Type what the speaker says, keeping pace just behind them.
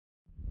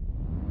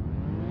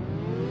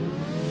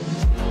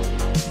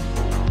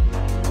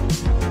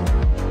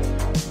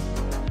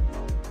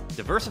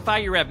Diversify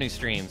your revenue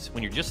streams.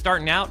 When you're just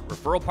starting out,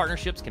 referral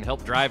partnerships can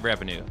help drive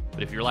revenue.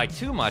 But if you rely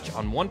too much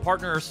on one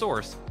partner or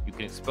source, you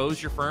can expose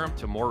your firm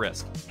to more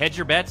risk. Hedge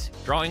your bets,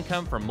 draw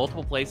income from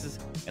multiple places,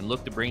 and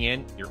look to bring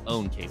in your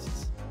own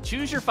cases.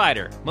 Choose your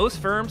fighter. Most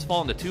firms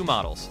fall into two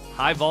models: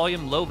 high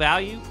volume, low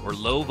value, or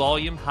low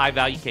volume, high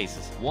value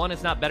cases. One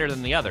is not better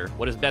than the other.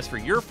 What is best for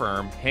your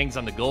firm hangs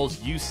on the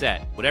goals you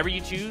set. Whatever you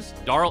choose,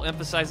 Darl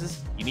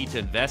emphasizes you need to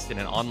invest in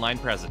an online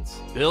presence.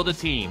 Build a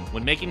team.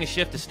 When making the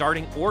shift to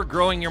starting or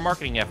growing your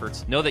marketing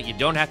efforts, know that you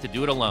don't have to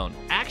do it alone.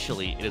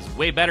 Actually, it is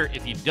way better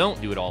if you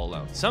don't do it all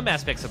alone. Some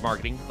aspects of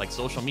marketing, like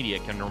social media,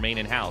 can remain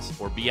in-house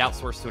or be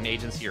outsourced to an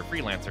agency or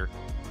freelancer.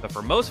 But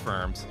for most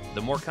firms,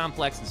 the more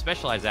complex and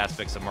specialized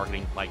aspects of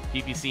marketing, like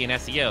PPC and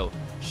SEO,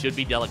 should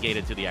be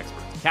delegated to the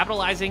experts.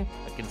 Capitalizing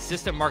a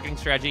consistent marketing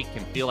strategy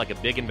can feel like a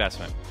big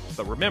investment.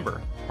 But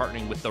remember,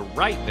 partnering with the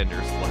right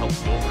vendors will help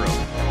fuel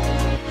growth.